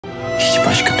Hiç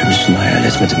başka türlüsünü hayal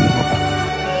etmedin mi baba?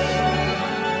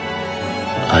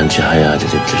 Anca hayal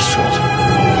edebilirsin oğlum.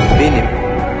 Benim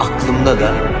aklımda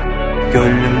da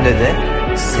gönlümde de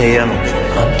Seyran olacak.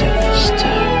 Antep fıstığı.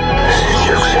 Siz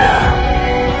çok seviyorum.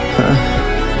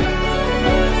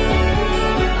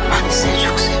 Ben de seni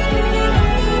çok seviyorum.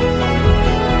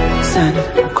 Sen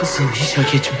o kızı hiç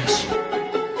hak etmiyorsun.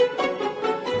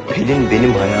 Pelin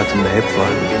benim hayatımda hep var,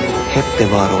 hep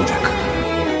de var olacak.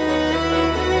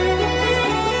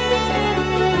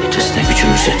 Ötesine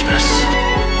gücümüz yetmez.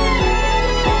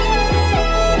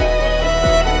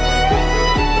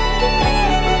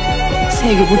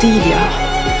 Sevgi bu değil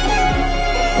ya.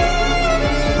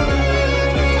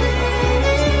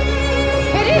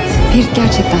 Ferit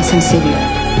gerçekten seni seviyor.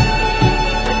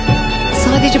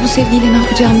 Sadece bu sevgiyle ne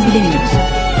yapacağını bilemiyoruz.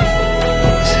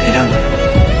 Seyran,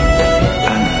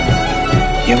 ben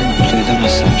ya mutlu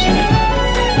edemezsem seni,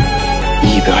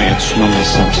 iyi bir hayat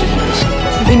sunamazsam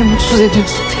seni. Beni mutsuz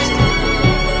ediyorsun Ferit.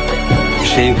 Bir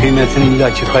şeyin kıymetini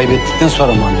illaki kaybettikten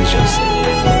sonra mı anlayacaksın?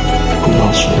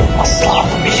 Bundan sonra asla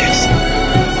anlamayacaksın.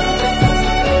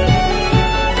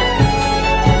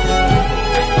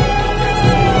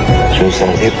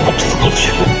 Gözlerde hep mutluluk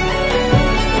olacak.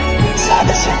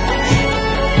 Sadece.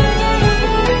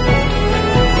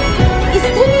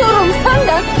 İstemiyorum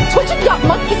senden. Çocuk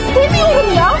yapmak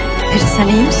istemiyorum ya. Ferit sen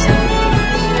iyi misin?